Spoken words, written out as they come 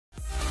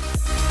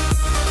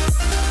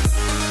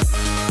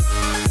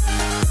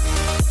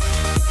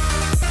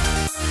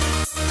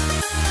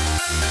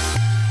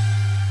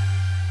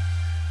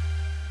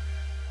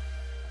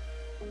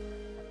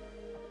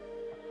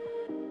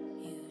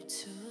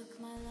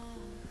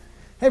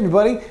Hey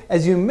everybody,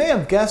 as you may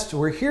have guessed,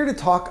 we're here to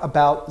talk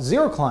about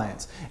Zero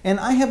Clients.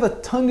 And I have a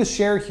ton to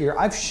share here.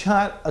 I've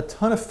shot a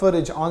ton of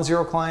footage on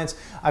Zero Clients.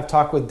 I've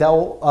talked with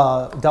Del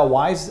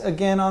Wise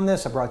again on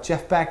this. I brought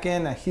Jeff back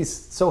in. He's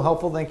so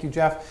helpful, thank you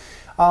Jeff.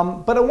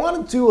 But I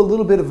want to do a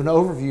little bit of an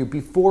overview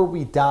before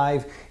we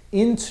dive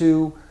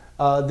into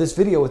this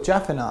video with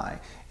Jeff and I.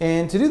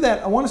 And to do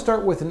that, I want to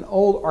start with an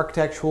old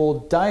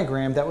architectural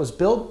diagram that was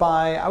built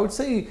by, I would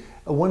say,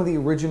 one of the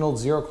original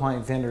Zero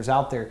Client vendors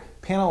out there,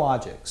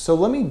 Panalogic. So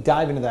let me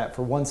dive into that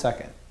for 1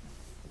 second.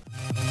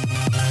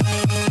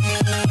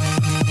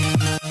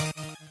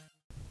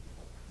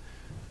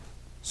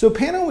 So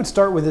Pano would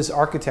start with this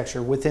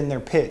architecture within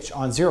their pitch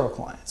on Zero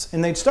Clients,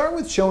 and they'd start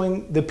with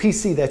showing the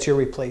PC that you're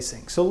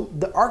replacing. So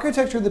the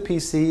architecture of the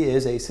PC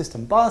is a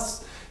system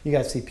bus. You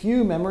got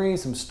CPU, memory,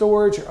 some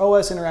storage, your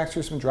OS interacts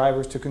through some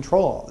drivers to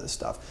control all this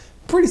stuff.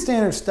 Pretty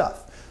standard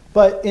stuff.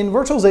 But in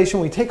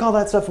virtualization, we take all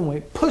that stuff and we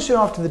push it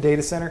off to the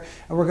data center,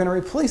 and we're going to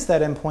replace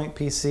that endpoint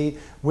PC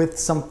with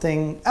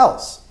something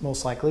else,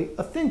 most likely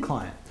a thin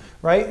client,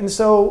 right? And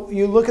so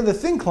you look at the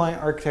thin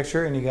client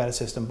architecture and you got a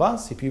system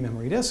bus, CPU,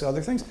 memory, disk,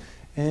 other things,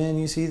 and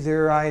you see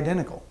they're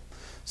identical.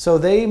 So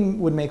they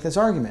would make this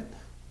argument: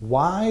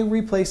 why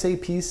replace a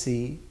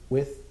PC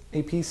with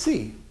a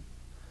PC?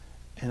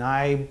 And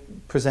I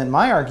present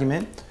my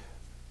argument: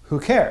 who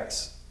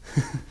cares?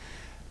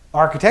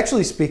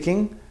 Architecturally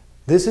speaking,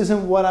 this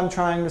isn't what I'm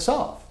trying to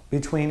solve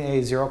between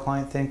a zero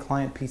client, thin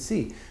client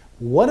PC.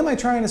 What am I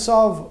trying to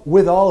solve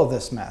with all of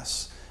this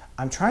mess?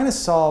 I'm trying to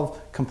solve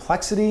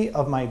complexity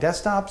of my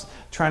desktops,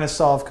 trying to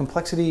solve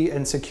complexity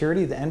and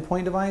security of the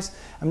endpoint device.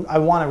 I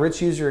want a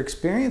rich user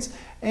experience,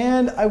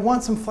 and I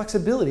want some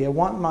flexibility. I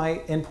want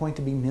my endpoint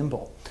to be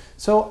nimble.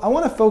 So I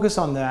want to focus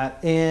on that,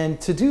 and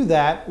to do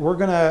that, we're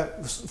going to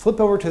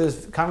flip over to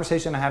this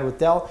conversation I had with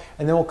Del,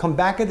 and then we'll come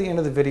back at the end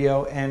of the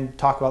video and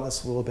talk about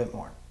this a little bit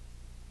more.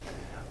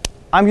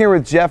 I'm here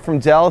with Jeff from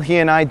Dell. He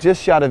and I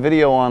just shot a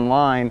video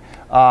online.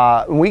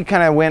 We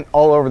kind of went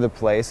all over the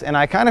place, and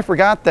I kind of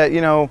forgot that, you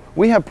know,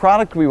 we have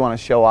product we want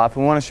to show off.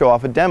 We want to show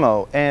off a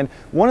demo. And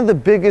one of the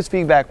biggest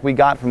feedback we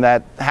got from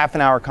that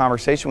half-an-hour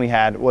conversation we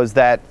had was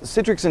that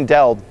Citrix and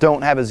Dell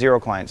don't have a zero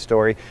client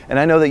story. And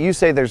I know that you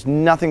say there's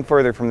nothing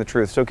further from the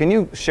truth. So can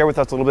you share with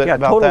us a little bit about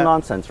that? Yeah, total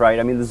nonsense,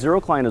 right? I mean, the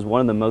zero client is one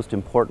of the most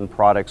important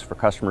products for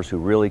customers who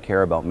really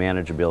care about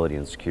manageability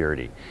and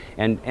security.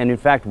 And in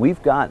fact,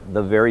 we've got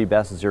the very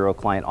best zero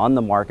client on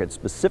the market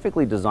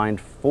specifically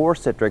designed for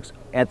Citrix,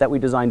 and that we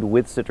designed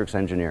with Citrix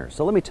engineers.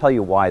 So let me tell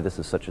you why this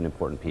is such an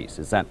important piece,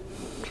 is that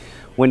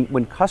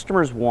when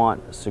customers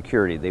want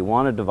security, they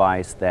want a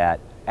device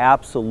that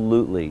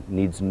absolutely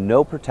needs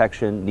no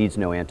protection, needs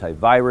no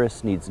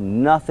antivirus, needs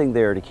nothing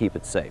there to keep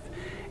it safe.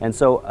 And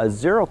so a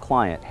zero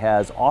client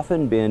has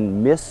often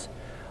been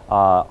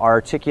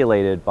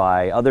articulated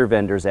by other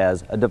vendors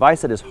as a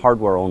device that is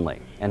hardware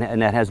only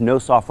and that has no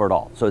software at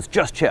all. So it's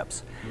just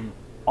chips.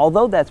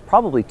 Although that's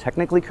probably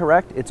technically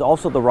correct, it's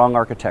also the wrong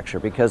architecture,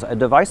 because a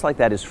device like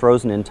that is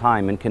frozen in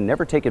time and can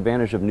never take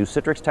advantage of new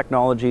Citrix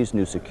technologies,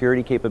 new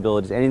security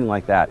capabilities, anything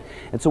like that.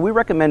 And so we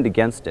recommend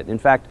against it. In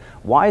fact,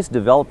 Wise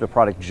developed a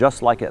product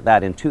just like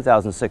that in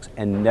 2006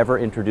 and never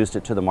introduced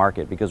it to the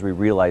market because we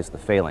realized the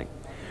failing.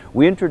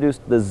 We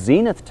introduced the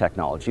Zenith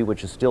technology,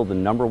 which is still the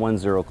 #1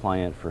 zero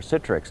client for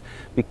Citrix,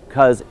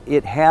 because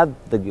it had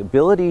the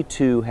ability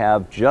to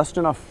have just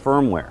enough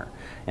firmware.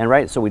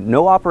 And so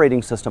no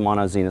operating system on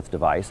a Zenith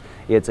device.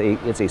 It's a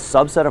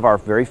subset of our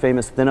very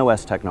famous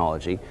ThinOS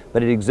technology,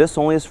 but it exists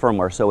only as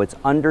firmware, so it's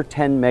under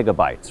 10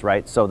 megabytes,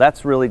 right? So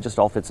that's really just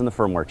all fits in the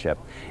firmware chip.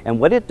 And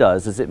what it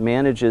does is it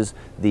manages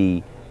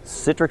the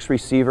Citrix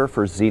receiver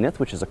for Zenith,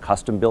 which is a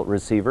custom-built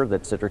receiver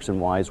that Citrix and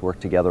Wise work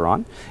together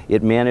on.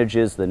 It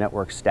manages the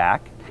network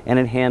stack, and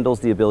it handles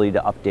the ability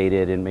to update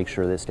it and make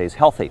sure that it stays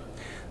healthy.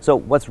 So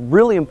what's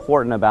really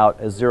important about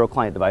a zero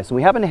client device, and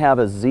we happen to have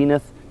a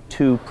Zenith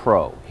 2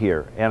 Pro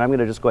here, and I'm going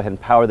to just go ahead and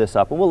power this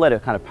up, and we'll let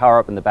it kind of power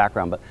up in the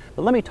background, but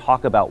let me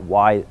talk about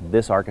why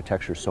this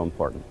architecture is so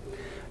important.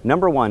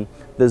 Number one,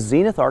 the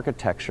Zenith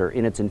architecture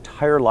in its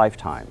entire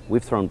lifetime,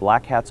 we've thrown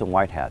black hats and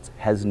white hats,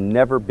 has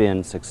never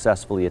been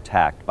successfully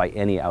attacked by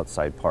any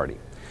outside party.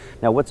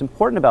 Now what's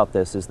important about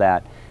this is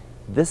that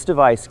this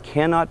device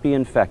cannot be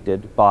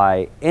infected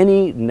by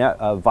any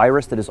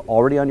virus that is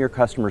already on your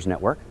customer's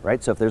network,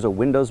 right? So if there's a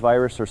Windows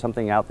virus or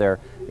something out there,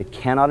 it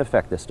cannot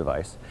affect this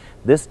device.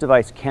 This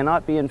device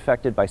cannot be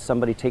infected by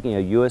somebody taking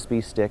a USB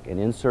stick and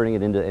inserting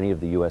it into any of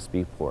the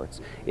USB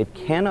ports. It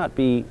cannot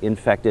be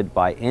infected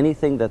by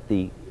anything that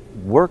the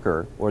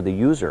worker or the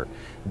user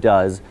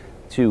does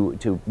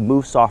to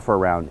move software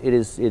around. It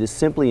is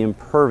simply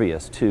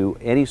impervious to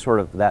any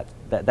sort of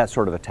that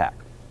sort of attack.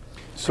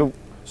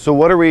 So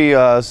what are we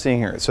seeing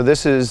here? So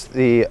this is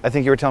I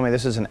think you were telling me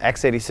this is an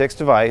x86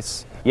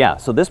 device. Yeah,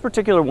 so this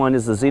particular one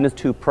is the Zenith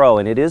 2 Pro,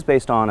 and it is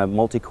based on a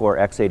multi-core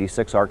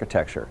x86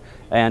 architecture.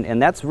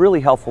 And that's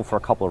really helpful for a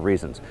couple of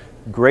reasons.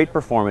 Great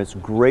performance,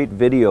 great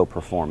video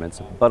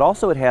performance, but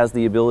also it has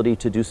the ability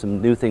to do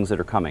some new things that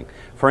are coming.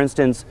 For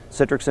instance,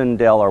 Citrix and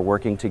Dell are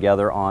working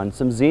together on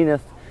some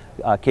Zenith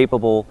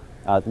capable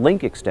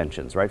link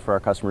extensions, right, for our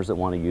customers that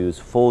want to use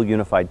full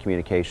unified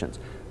communications.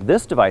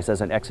 This device,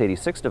 as an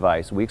x86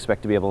 device, we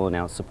expect to be able to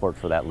announce support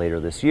for that later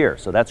this year.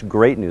 So that's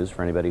great news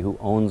for anybody who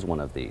owns one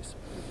of these.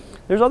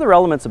 There's other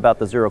elements about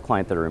the Zero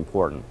client that are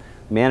important.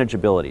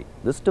 Manageability.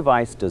 This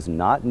device does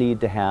not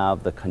need to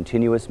have the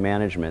continuous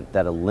management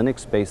that a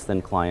Linux-based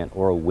thin client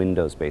or a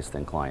Windows-based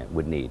thin client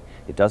would need.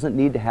 It doesn't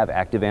need to have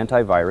active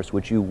antivirus,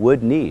 which you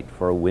would need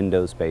for a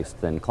Windows-based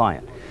thin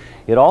client.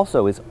 It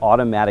also is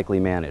automatically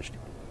managed.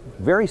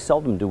 Very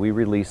seldom do we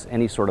release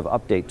any sort of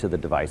update to the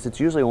device. It's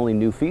usually only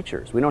new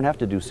features. We don't have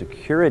to do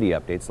security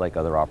updates like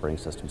other operating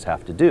systems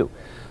have to do.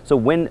 So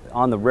when,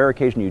 on the rare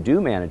occasion you do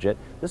manage it,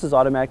 this is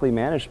automatically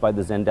managed by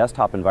the Zen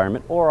desktop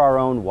environment or our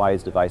own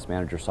Wise Device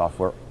Manager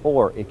software,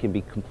 or it can be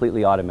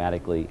completely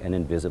automatically and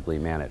invisibly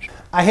managed.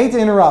 I hate to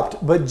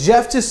interrupt, but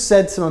Jeff just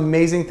said some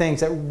amazing things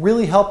that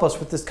really help us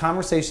with this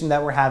conversation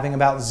that we're having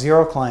about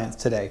Zero clients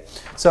today.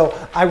 So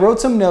I wrote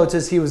some notes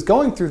as he was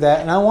going through that,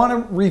 and I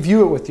want to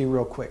review it with you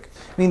real quick.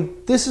 I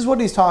mean, this is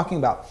what he's talking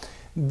about.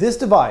 This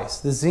device,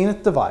 the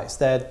Zenith device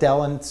that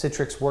Dell and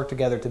Citrix worked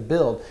together to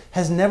build,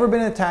 has never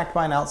been attacked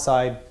by an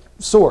outside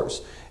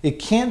source. It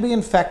can't be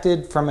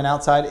infected from an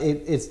outside,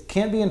 it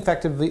can't be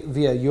infected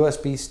via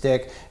USB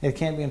stick, it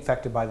can't be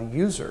infected by the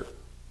user.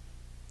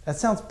 That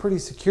sounds pretty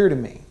secure to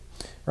me,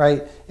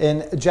 right?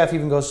 And Jeff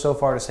even goes so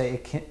far to say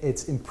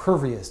it's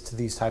impervious to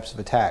these types of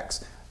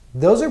attacks.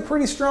 Those are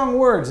pretty strong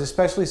words,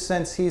 especially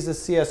since he's a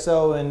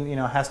CSO and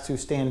has to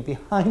stand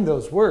behind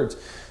those words.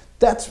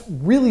 That's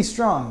really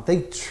strong.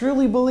 They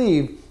truly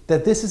believe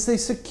that this is a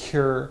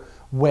secure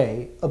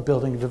way of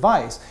building a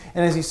device.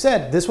 And as you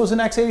said, this was an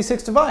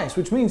x86 device,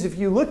 which means if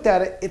you looked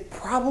at it, it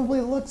probably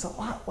looks a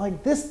lot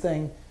like this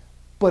thing,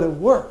 but it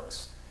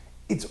works.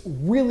 It's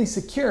really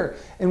secure.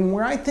 And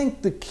where I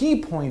think the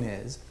key point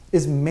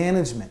is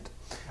management.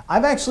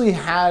 I've actually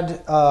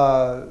had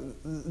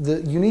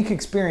the unique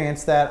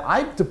experience that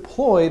I've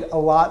deployed a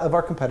lot of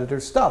our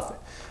competitors' stuff.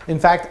 In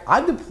fact,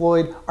 I've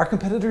deployed our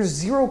competitor's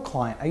Zero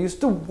client. I used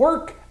to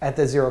work at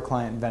the Zero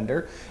client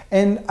vendor,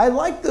 and I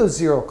like those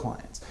Zero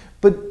clients.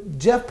 But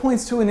Jeff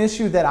points to an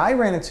issue that I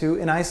ran into,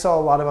 and I saw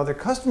a lot of other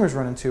customers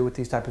run into with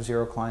these type of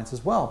Zero clients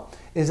as well,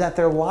 is that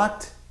they're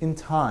locked in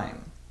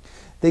time.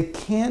 They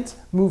can't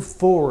move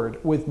forward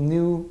with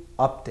new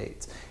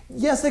updates.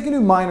 Yes, they can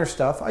do minor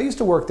stuff. I used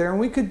to work there, and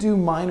we could do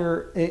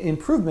minor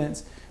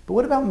improvements, but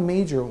what about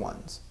major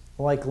ones,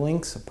 like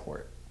link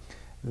support?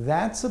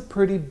 That's a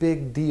pretty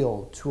big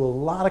deal to a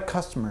lot of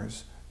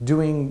customers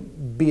doing,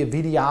 be it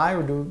VDI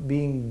or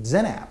being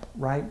Zen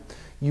right?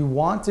 You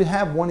want to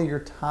have one of your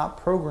top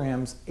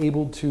programs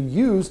able to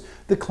use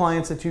the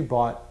clients that you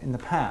bought in the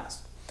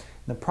past.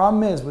 And the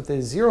problem is with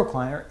a Zero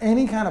client or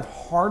any kind of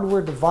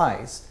hardware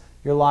device,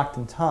 you're locked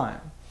in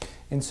time.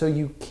 And so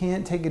you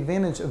can't take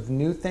advantage of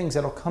new things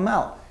that'll come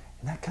out.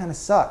 And that kind of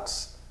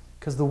sucks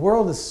because the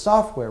world is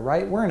software,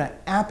 right? We're in an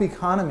app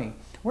economy.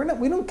 We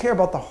don't care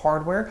about the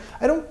hardware.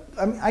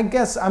 I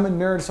guess I'm a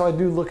nerd, so I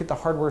do look at the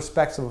hardware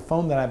specs of a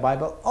phone that I buy,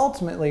 but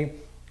ultimately,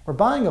 we're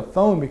buying a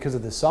phone because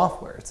of the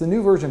software. It's the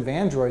new version of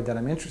Android that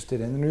I'm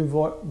interested in, the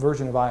new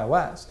version of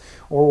iOS,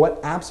 or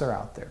what apps are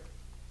out there.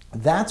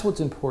 That's what's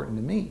important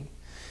to me.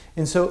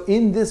 And so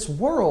in this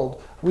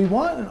world, we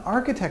want an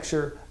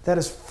architecture that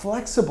is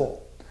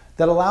flexible,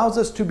 that allows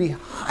us to be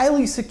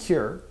highly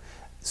secure,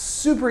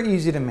 super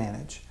easy to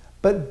manage,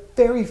 but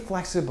very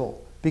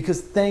flexible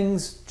because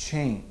things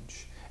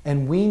change.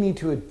 And we need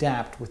to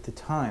adapt with the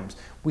times.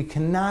 We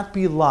cannot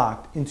be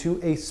locked into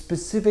a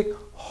specific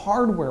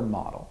hardware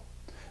model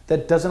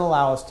that doesn't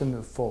allow us to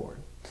move forward.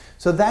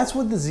 So that's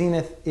what the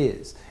Zenith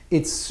is.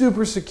 It's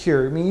super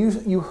secure. I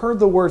mean, you heard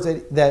the words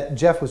that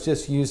Jeff was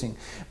just using.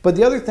 But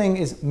the other thing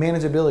is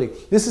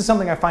manageability. This is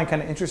something I find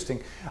kind of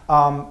interesting.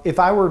 If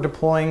I were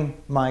deploying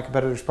my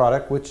competitor's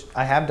product, which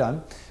I have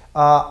done,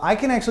 I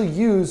can actually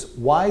use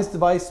Wise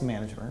Device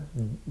Manager,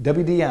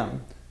 WDM,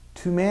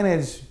 to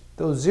manage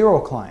those Zero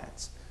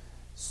clients.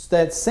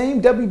 That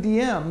same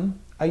WDM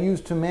I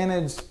use to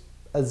manage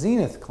a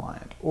Zenith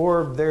client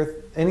or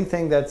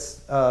anything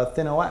that's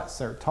ThinOS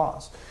or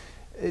TOS.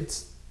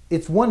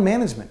 It's one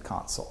management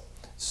console.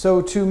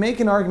 So to make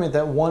an argument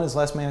that one is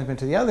less management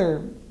to the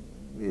other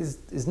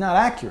is not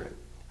accurate.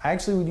 I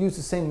actually would use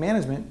the same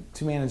management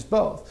to manage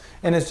both.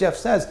 And as Jeff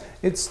says,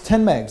 it's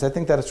 10 megs. I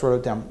think that it's wrote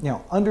it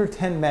down. Under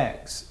 10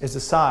 megs is the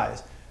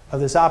size of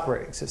this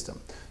operating system.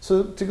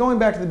 So going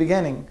back to the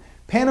beginning,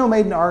 Pano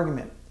made an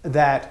argument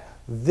that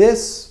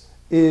this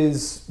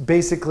is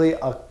basically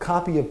a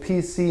copy of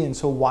PC, and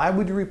so why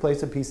would you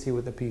replace a PC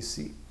with a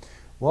PC?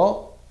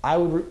 Well, I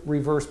would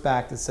reverse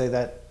back to say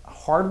that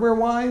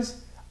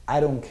hardware-wise, I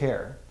don't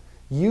care.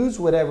 Use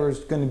whatever is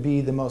going to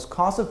be the most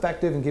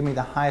cost-effective and give me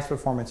the highest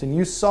performance, and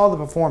you saw the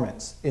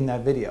performance in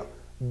that video.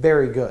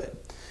 Very good.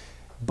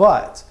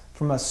 But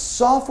from a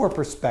software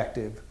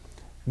perspective,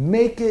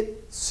 make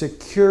it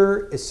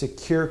secure as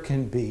secure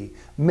can be.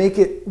 Make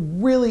it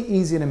really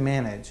easy to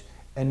manage,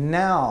 and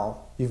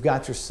now you've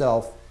got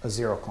yourself a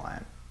Zero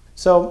client.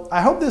 So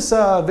I hope this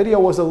video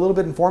was a little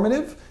bit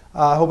informative.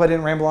 I hope I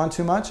didn't ramble on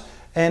too much.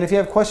 And if you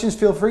have questions,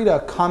 feel free to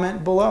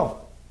comment below.